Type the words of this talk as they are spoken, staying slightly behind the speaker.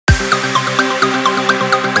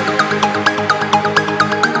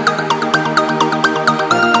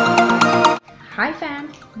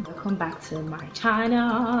welcome back to my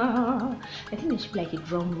channel. I think there should be like a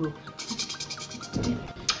drum roll.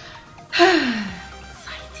 Exciting.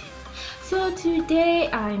 So today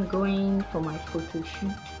I'm going for my photo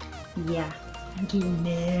shoot. Yeah, I'm getting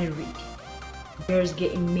married. Girls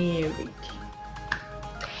getting married.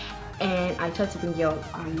 And I thought to bring you all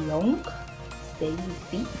along. There you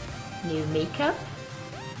see, new makeup.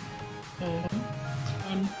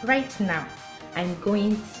 And right now I'm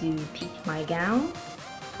going to pick my gown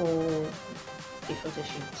for a photo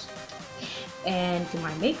shoot. And do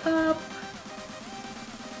my makeup,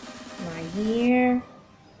 my hair.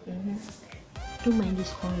 Don't mind these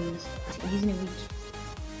cornrows. I'm using a wig.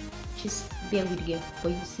 Just bear with the girl,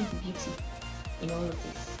 but you see the beauty in all of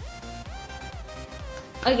this.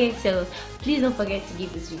 Okay, so please don't forget to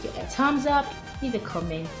give this video a thumbs up, leave a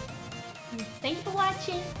comment. Thank you for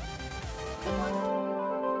watching.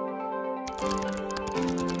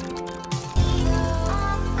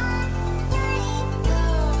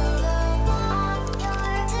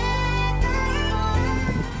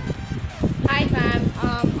 Hi fam,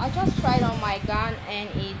 I just tried on my gown and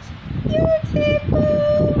it's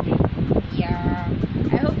beautiful. Yeah,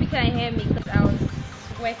 I hope you can hear me because I was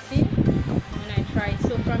sweating when I tried.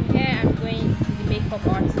 So from here I'm going to the makeup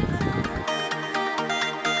artist.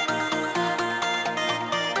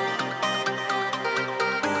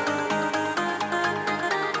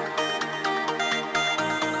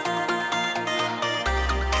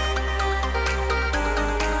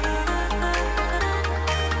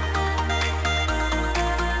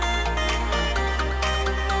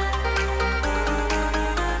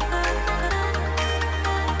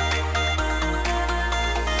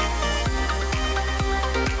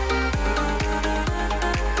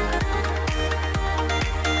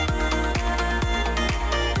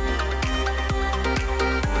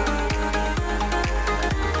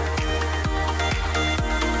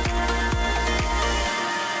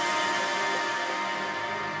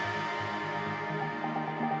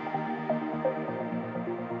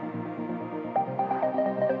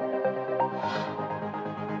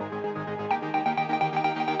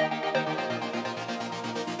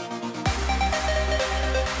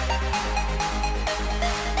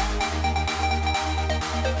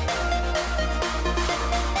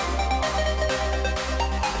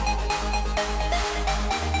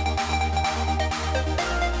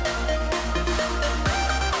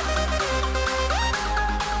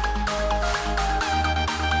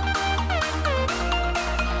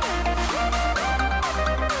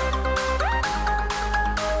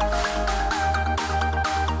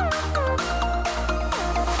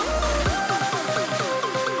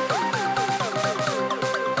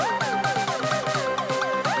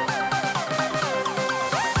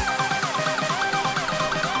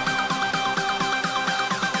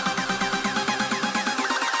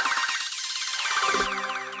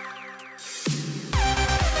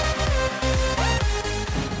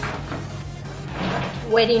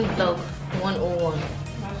 Wedding vlog 101.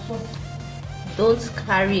 Don't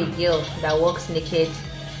carry a girl that walks naked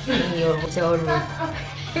in your hotel room.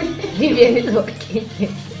 Vivian walking.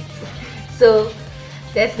 So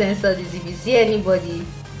let's censor this. If you see anybody,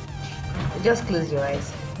 just close your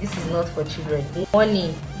eyes. This is not for children.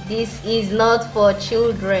 Warning, this is not for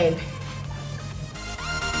children.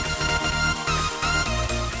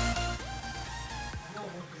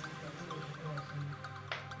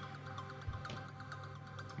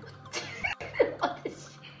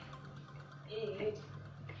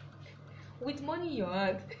 With money in your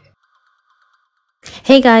hand.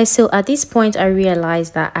 Hey guys, so at this point I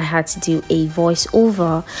realized that I had to do a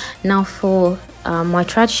voiceover. Now for my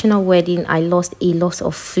traditional wedding, I lost a lot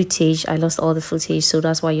of footage. I lost all the footage, so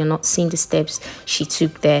that's why you're not seeing the steps she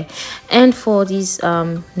took there. And for this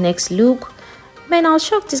next look, man, I was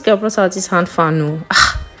shocked this girl brought out this hand fan. No,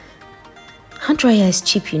 hand dryer is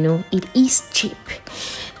cheap, you know. It is cheap.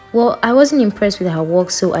 Well, I wasn't impressed with her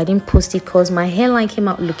work, so I didn't post it because my hairline came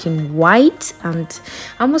out looking white and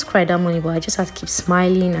I almost cried that morning, but I just had to keep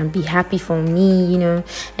smiling and be happy for me, you know.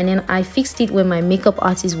 And then I fixed it when my makeup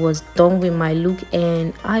artist was done with my look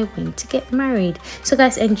and I went to get married. So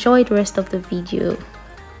guys, enjoy the rest of the video.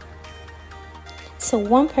 So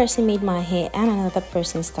one person made my hair and another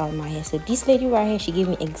person styled my hair. So this lady right here, she gave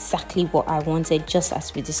me exactly what I wanted, just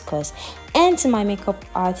as we discussed. And to my makeup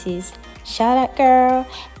artist, shout out girl.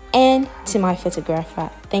 And to my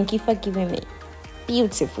photographer, thank you for giving me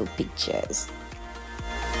beautiful pictures.